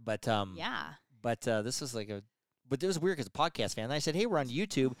 but Yeah. But this was like but it was weird because a podcast fan. And I said, hey, we're on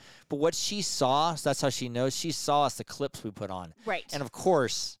YouTube. But what she saw, so that's how she knows. She saw us the clips we put on, Right. and of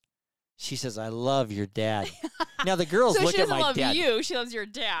course, she says, "I love your dad." Now the girls so look she at doesn't my love dad. you. She loves your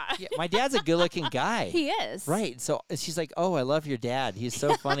dad. Yeah, my dad's a good-looking guy. He is. Right. So she's like, "Oh, I love your dad. He's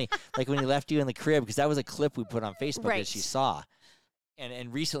so funny." Like when he left you in the crib, because that was a clip we put on Facebook Right. that she saw.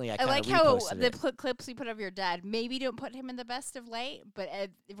 And recently I I kind of like how reposted the it. clips we put of your dad maybe don't put him in the best of light, but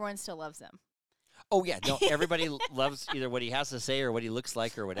everyone still loves him. Oh yeah, no, everybody loves either what he has to say or what he looks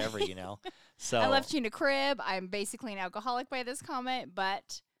like or whatever, you know. So I left you in a crib. I'm basically an alcoholic by this comment,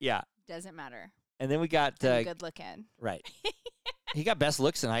 but yeah, doesn't matter. and then we got I'm good looking. right. He got best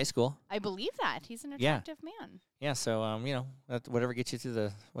looks in high school. I believe that. He's an Yeah. attractive man. Yeah, so you know, whatever gets you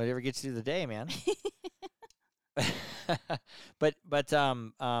through the day, man. but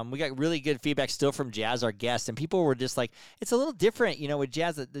we got really good feedback still from Jazz, our guest, and people were just like, it's a little different, you know, with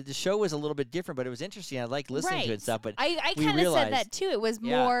Jazz. The show was a little bit different, but it was interesting. I like listening to it and stuff. But I we kind of said realized- that too. It was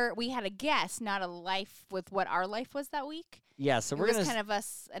Yeah. more we had a guest, not a life with what our life was that week. yeah, so It we're was gonna kind of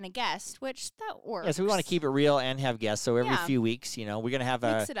us and a guest, which that works. yeah, so we want to keep it real and have guests. So every Yeah. few weeks, you know, we're gonna have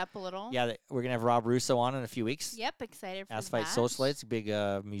mix it up a little. we're gonna have Rob Russo on in a few weeks. Yep, excited for Asphalt that. Socialites, big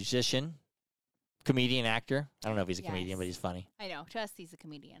musician, comedian, actor. I don't know if he's a comedian, Yes. but he's funny. I know. To us, he's a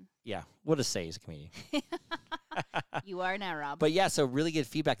comedian. Yeah, we'll just say he's a comedian. You are now, Rob. But yeah, so really good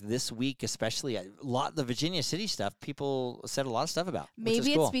feedback this week, especially a lot the Virginia City stuff. People said a lot of stuff about. which is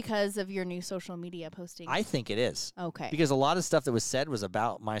Maybe cool. it's because of your new social media posting. I think it is okay. because a lot of stuff that was said was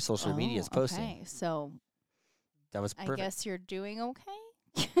about my social media's Oh, posting. Okay, so That was I perfect. guess you're doing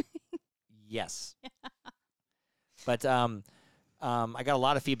okay. Yes. But I got a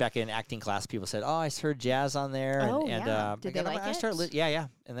lot of feedback in acting class. People said, "Oh, I heard Jazz on there," Oh, and yeah. Did they like I started it? yeah,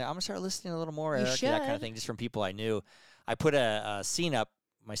 and then I'm gonna start listening a little more, You Eric, that kind of should. thing, just from people I knew. I put a scene up.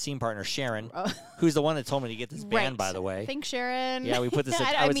 My scene partner Sharon, Oh. who's the one that told me to get this band, Right. by the way. Thanks, Sharon. Yeah, we put this.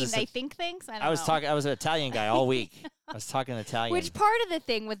 I was mean, this- I think things. I don't I was know. talking. I was an Italian guy all week. I was talking Italian. Which part of the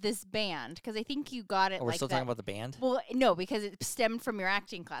thing with this band? Because I think you got it. Oh, we're like still that. talking about the band. Well, no, because it stemmed from your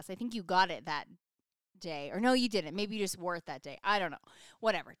acting class. I think you got it that day, or no, you didn't. Maybe you just wore it that day. I don't know.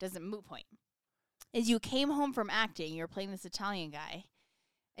 Whatever. Doesn't moot point. Is you came home from acting. You were playing this Italian guy.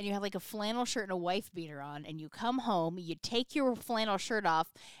 And you have like a flannel shirt and a wife beater on, and you come home, you take your flannel shirt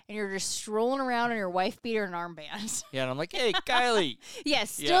off, and you're just strolling around in your wife beater and armbands. Yeah, and I'm like, "Hey, Kylie." Yes,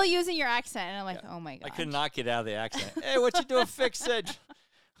 still using your accent. And I'm like, oh my God. I could not get out of the accent. Hey, what you doing? Fix it.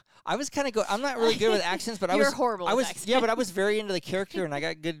 I was kind of good. I'm not really good with accents, but I You're was horrible I with was accents. yeah, but I was very into the character, and I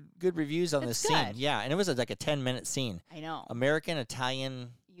got good reviews on It's this scene. good. Yeah, and it was like a 10-minute scene. I know. American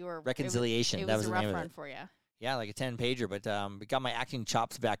Italian You were reconciliation. It was, That was a the rough name of run it. for you. Yeah, like a 10-pager, but it got my acting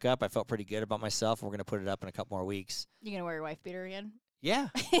chops back up. I felt pretty good about myself. We're gonna put it up in a couple more weeks. You gonna wear your wife beater again? Yeah,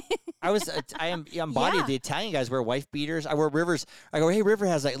 I embodied Yeah. the Italian guys wear wife beaters. I wear Rivers. I go, hey, River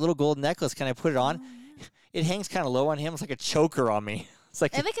has that little gold necklace. Can I put it on? Oh, It hangs kind of low on him. It's like a choker on me. It's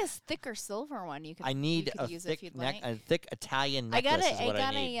like I like a thicker silver one. You could. I need you could a use thick if you'd neck, like. a thick Italian I necklace. got is a. what I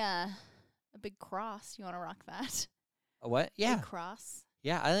got need. a big cross. You want to rock that? A what? Yeah, Big cross.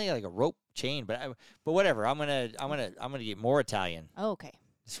 yeah. I think like a rope chain, but whatever. I'm gonna get more Italian. Oh, okay.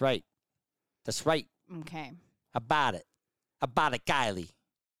 That's right. That's right. Okay. I bought it, Kylie.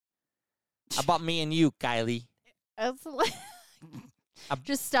 I bought me and you, Kylie.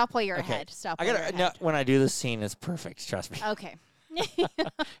 Just stop while you're Okay. ahead. Stop. I while gotta you're no. ahead. When I do this scene, it's perfect. Trust me. Okay.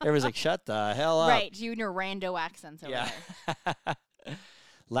 Everyone's like, "Shut the hell up." Right. You and your rando accents over Yeah. there.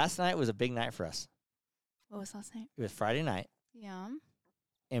 Last night was a big night for us. What was last night? It was Friday night, Yeah.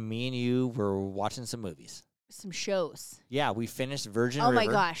 and me and you were watching some movies. Some shows. Yeah, we finished Virgin Oh River. my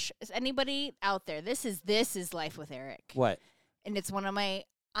gosh. Is anybody out there? This is Life with Eric. What? And it's one of my.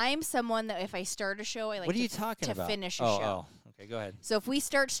 I'm someone that if I start a show, I like What are to you talking to about? finish a oh, show. Oh, okay, go ahead. So if we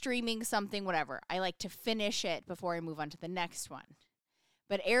start streaming something, whatever, I like to finish it before I move on to the next one.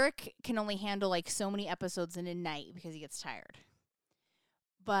 But Eric can only handle like so many episodes in a night because he gets tired.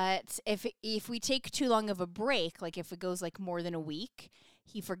 But if we take too long of a break, like if it goes like more than a week,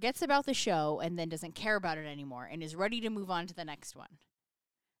 he forgets about the show and then doesn't care about it anymore and is ready to move on to the next one,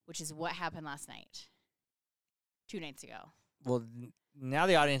 which is what happened last night. 2 nights ago. Well, now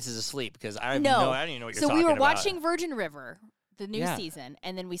the audience is asleep because I don't No. even know what you're So talking we were about. watching Virgin River, the new Yeah. season,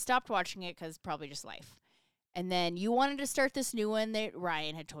 and then we stopped watching it because probably just life. And then you wanted to start this new one that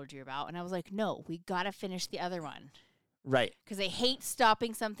Ryan had told you about, and I was like, no, we got to finish the other one Right, because I hate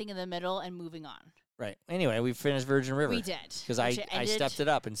stopping something in the middle and moving on. right. Anyway, we finished Virgin River. We did Because I Which stepped it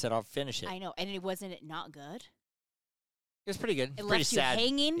up and said I'll finish it. I know, and it wasn't it not good. It was pretty good. It Pretty left sad. you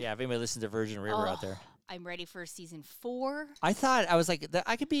hanging. Yeah, if anybody listens to Virgin River out there. I'm ready for season 4. I was like,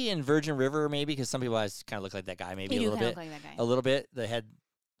 I could be in Virgin River maybe because some people always kind of look like that guy, maybe You a do little kinda bit. look like that guy. A little bit. The head,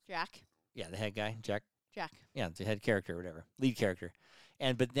 Jack. the head guy, Jack. Jack. Yeah, the head character, or whatever, lead character.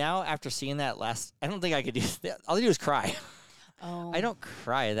 But now after seeing that I don't think I could do that. All I do is cry. Oh. I don't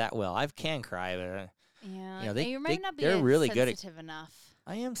cry that well. I can cry, but Yeah. you know, you might not be they're really good at. sensitive enough.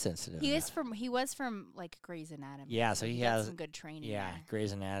 I am sensitive. He was from like Grey's Anatomy. Yeah, so he got has some good training. Yeah, there.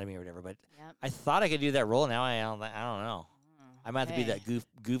 Grey's Anatomy or whatever. But Yep. I thought I could do that role. Now I don't know. I might have to be that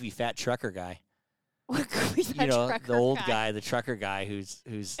goofy fat trucker guy. What could be that The trucker old guy, the trucker guy who's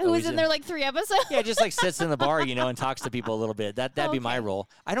who was always in there like 3 episodes. yeah, just like sits in the bar, and talks to people a little bit. That'd be my Okay. role.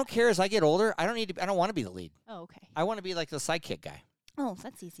 I don't care as I get older. I don't want to be the lead. Oh, okay. I want to be like the sidekick guy. Oh,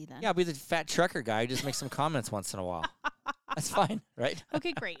 that's easy then. Yeah, I'll be the fat trucker guy. Just make some comments once in a while. That's fine, right?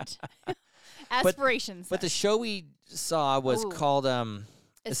 Okay, great. Aspirations. But the show we saw was Ooh. called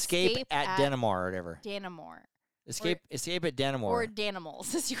Escape at Dannemore or whatever. Dannemore. Escape at Dannemore. Or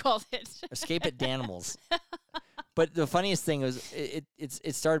Danimals, as you called it. Escape at Danimals. But the funniest thing was it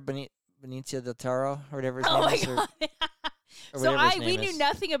starred Benicio del Toro or whatever his Oh name my is. god. Or So whatever his we name knew is.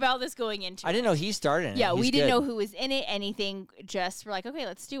 nothing about this going into I didn't know he starred in it. Yeah, He's we didn't good. know who was in it, anything. Just we're like, okay,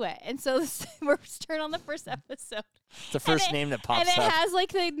 let's do it. And so we're starting on the first episode. It's the first name that pops and it up. has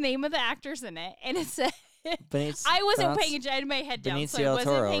like the name of the actors in it. And it said, I wasn't paying attention. I had my head down, so I Benicio wasn't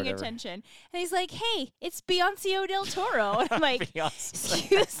Toro or paying whatever. attention. And he's like, hey, it's Beyonce del Toro. And I'm like,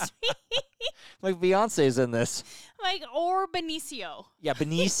 Beyonce. excuse me? Like Beyonce's in this. I'm like, or Benicio Yeah,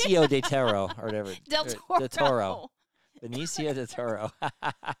 Benicio del Toro or whatever. del Or Toro. Del Toro. Benicio del Toro.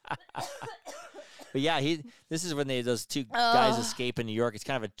 But yeah, this is when those two guys escape in New York. It's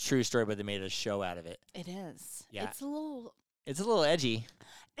kind of a true story, but they made a show out of it. It is. Yeah. It's a little edgy.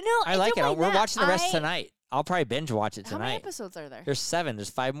 No, I like it. don't We're mind that. watching the rest tonight. I'll probably binge watch it How many tonight. episodes are there? There's 7. There's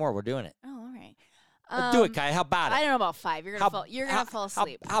 5 more. We're doing it. Oh, all right. Do it, Kai. How about it? I don't know about 5. You're gonna fall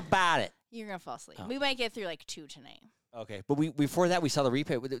asleep. How about it? You're gonna fall asleep. Oh. We might get through like 2 tonight. Okay, but before that we saw the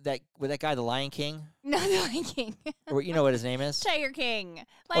replay with that guy, the Lion King. No, the Lion King. Or you know what his name is? Tiger King.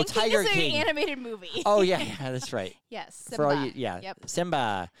 Lion King Tiger is an King. animated movie. Oh yeah, that's right. Yes. Simba. For all you, Yep.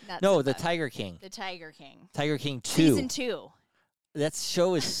 Simba. Not No, Simba. the Tiger King. The Tiger King. Tiger King 2. Season 2. That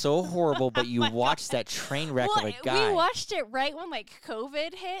show is so horrible, but you watch that train wreck of a guy. We watched it right when like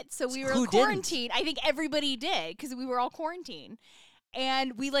COVID hit, so we were Who didn't? quarantined. I think everybody did because we were all quarantined.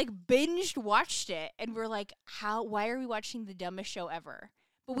 And we like binged watched it, and we're like, why are we watching the dumbest show ever?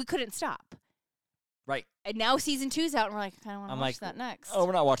 But we couldn't stop. Right. And now season 2's out, and we're like, I kind of want to watch like, that next. Oh,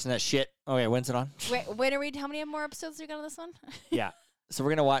 we're not watching that shit. Okay, when's it on? Wait, when are we? How many more episodes are we got on this one? Yeah. So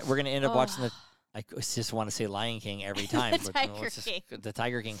we're gonna end up Oh. watching the. I just want to say Lion King every time. The but Tiger King. The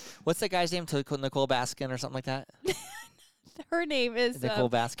Tiger King. What's that guy's name? Nicole Baskin or something like that? Her name is Nicole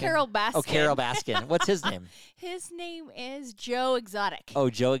Baskin. Carol Baskin. Oh, Carol Baskin. What's his name? His name is Joe Exotic. Oh,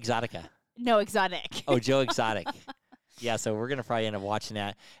 Joe Exotica. No, Exotic. Oh, Joe Exotic. Yeah, so we're gonna probably end up watching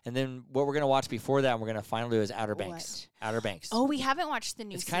that, and then what we're gonna watch before that, and we're gonna finally do is Outer Banks. Outer Banks. Oh, we haven't watched the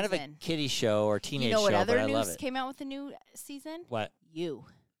new it's season. kind of a kiddie show or teenage you know what show, other but I love news it. came out with the new season? What? You.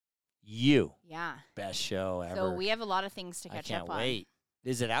 Yeah. Best show ever. So we have a lot of things to I catch can't up on. wait.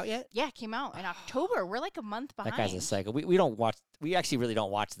 Is it out yet? Yeah, it came out in October. We're like a month behind. That guy's a psycho. We don't watch. We actually really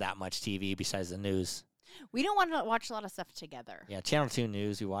don't watch that much TV besides the news. We don't want to watch a lot of stuff together. Yeah, Channel 2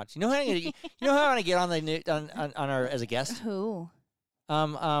 News we watch. You know how you know how I want to get on the new, on our as a guest? Who?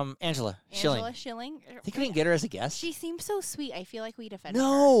 Angela Schilling. Angela Schilling. Think we can get her as a guest? She seems so sweet. I feel like we'd offend her.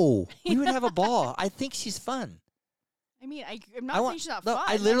 No, we would have a ball. I think she's fun. I mean, I'm not saying she's not fun.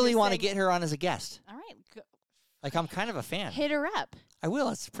 I I'm literally just want to saying- get her on as a guest. All right. Like I'm kind of a fan. Hit her up. I will.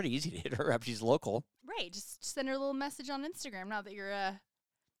 It's pretty easy to hit her up. She's local. Right. Just send her a little message on Instagram now that you're know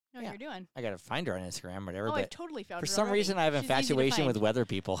what Yeah. you're doing. I gotta find her on Instagram or whatever. Oh, I've but totally found for her some already. reason, I have She's easy to infatuation with find. weather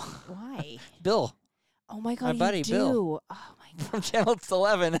people. Why? Bill Oh my God, buddy, you do. Bill. Oh my from Channel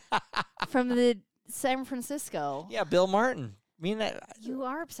 11. God. From the San Francisco. Yeah, Bill Martin. I mean, You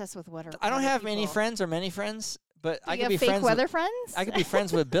are obsessed with weather. I don't weather have many people. friends or many friends, but Do I you could have be fake friends. weather With, friends? I could be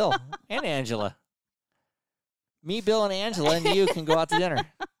friends with Bill and Angela. Me, Bill, and Angela, and you can go out to dinner.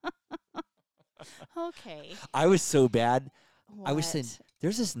 Okay. I was so bad. I was saying, What?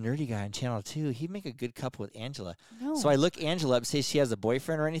 there's this nerdy guy on Channel 2. He'd make a good couple with Angela. No. So I look Angela up, say she has a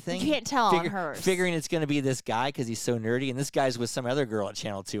boyfriend or anything. You can't tell on hers. Figuring it's going to be this guy because he's so nerdy. And this guy's with some other girl at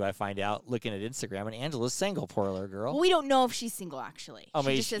Channel 2, I find out, looking at Instagram. And Angela's single, poor little girl. Well, we don't know if she's single, actually. Oh, she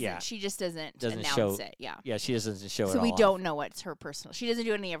maybe just she- doesn't. yeah. She just doesn't Doesn't announce show- it. Yeah. Yeah, she doesn't show it So all we off. don't know what's her personal. She doesn't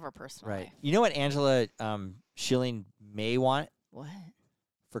do any of her personal Right. life. You know what Angela Schilling may want What?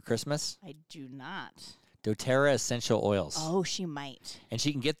 for Christmas? I do not. doTERRA essential oils. Oh, she might. And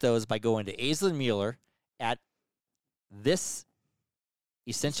she can get those by going to Aislinn Mueller at This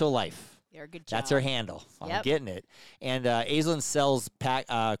Essential Life. They're a good job. That's her handle. I'm Yep. getting it. And Aislinn sells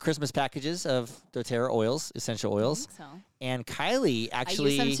Christmas packages of doTERRA oils, essential I oils. think so. And Kylie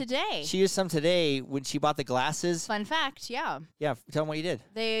actually, I used them today. she used some today when she bought the glasses. Fun fact, yeah. Yeah, tell them what you did.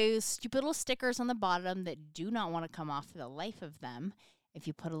 Those stupid little stickers on the bottom that do not want to come off for the life of them. If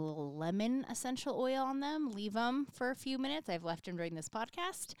you put a little lemon essential oil on them, leave them for a few minutes. I've left them during this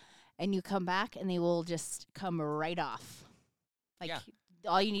podcast. And you come back and they will just come right off. Like, Yeah.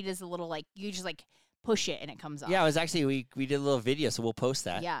 all you need is a little, like, you just, like, push it and it comes off. Yeah, it was actually, we did a little video, so we'll post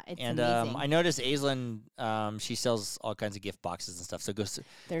that. Yeah, it's And amazing. I noticed Aislinn, she sells all kinds of gift boxes and stuff. So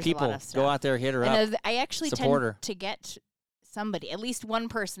There's people, a lot of stuff. go out there, hit her up. I actually support her. tend to get somebody, at least one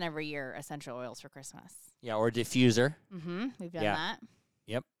person every year, essential oils for Christmas. Yeah, or diffuser. Mm-hmm. We've done Yeah. that.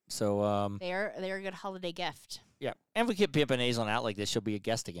 Yep. So, They're a good holiday gift. yeah. And if we keep pimping Aislinn out like this, she'll be a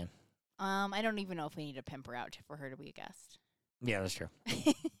guest again. I don't even know if we need to pimp her out for her to be a guest. Yeah, that's true.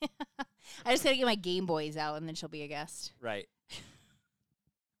 I just gotta get my Game Boys out and then she'll be a guest. Right.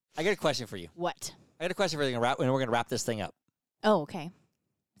 I got a question for you. What? I got a question for you, and we're going to wrap this thing up. Oh, okay.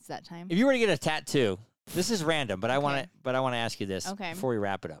 It's that time. If you were to get a tattoo, this is random, but I want Okay. to ask you this Okay. before we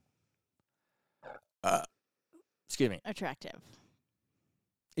wrap it up. Excuse me. Attractive.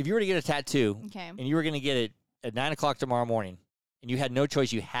 If you were to get a tattoo Okay. and you were going to get it at 9:00 tomorrow morning, and you had no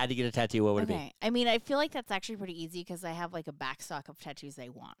choice, you had to get a tattoo, what would it be? Okay. I mean, I feel like that's actually pretty easy because I have like a backstock of tattoos I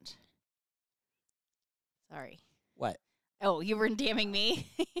want. Sorry. What? Oh, you were damning me.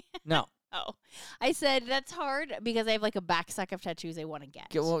 No. Oh, I said that's hard because I have like a backstock of tattoos I want to get.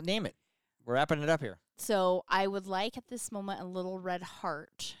 Well, name it. We're wrapping it up here. So I would like at this moment a little red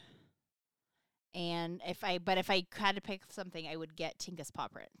heart. And if I had to pick something, I would get Tinka's paw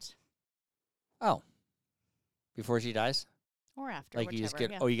print Oh. Before she dies? or after. Like you just whichever,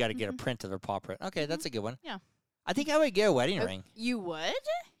 get, yeah. oh, you got to get a Mhm. print of her paw print. Okay, that's a good one. Yeah. I think I would get a wedding Oh, ring. You would?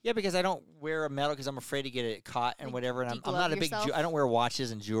 Yeah, because I don't wear a medal because I'm afraid to get it caught and Like, whatever. And I'm deglove not a big, yourself? I don't wear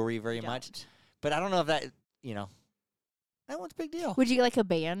watches and jewelry very You much. don't. But I don't know if that, that one's a big deal. Would you get like a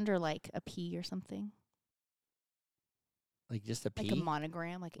band or like a P or something? Like just a P? Like a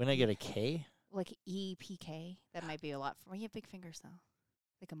monogram? Like When I get a K? like EPK? That might be a lot for you. Have big fingers though.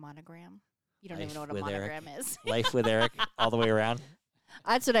 Like a monogram. You don't Life even know what a with Eric. monogram is. Life with Eric all the way around.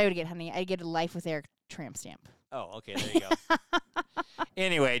 That's what I would get, honey. I'd get a Life with Eric tramp stamp. Oh, okay, there you go.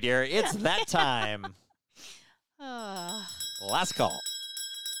 Anyway, dear, it's that time. Last call.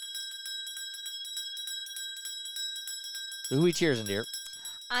 So who we cheersing, dear?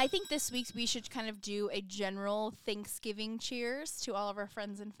 I think this week we should kind of do a general Thanksgiving cheers to all of our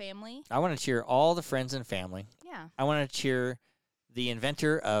friends and family. I want to cheer all the friends and family. Yeah. I want to cheer the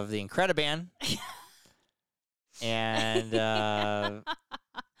inventor of the Incrediban. And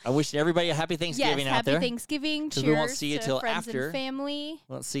I wish everybody a happy Thanksgiving yes, out there. happy Thanksgiving. 'Cause Cheers we won't see you to till friends after. and family.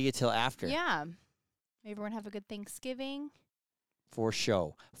 Won't see you till after. Yeah. Everyone have a good Thanksgiving. For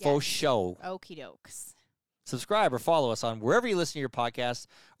show. Faux Yes. show. Okie dokes. Subscribe or follow us on wherever you listen to your podcast,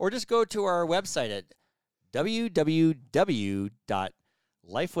 or just go to our website at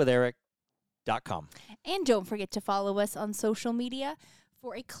www.lifewitheric.com. And don't forget to follow us on social media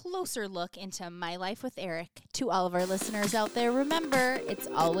for a closer look into My Life with Eric. To all of our listeners out there, remember, it's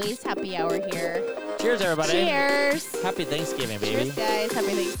always happy hour here. Cheers, everybody. Cheers. Happy Thanksgiving, baby. Cheers, guys. Happy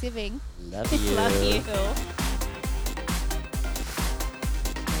Thanksgiving. Love you. Love you.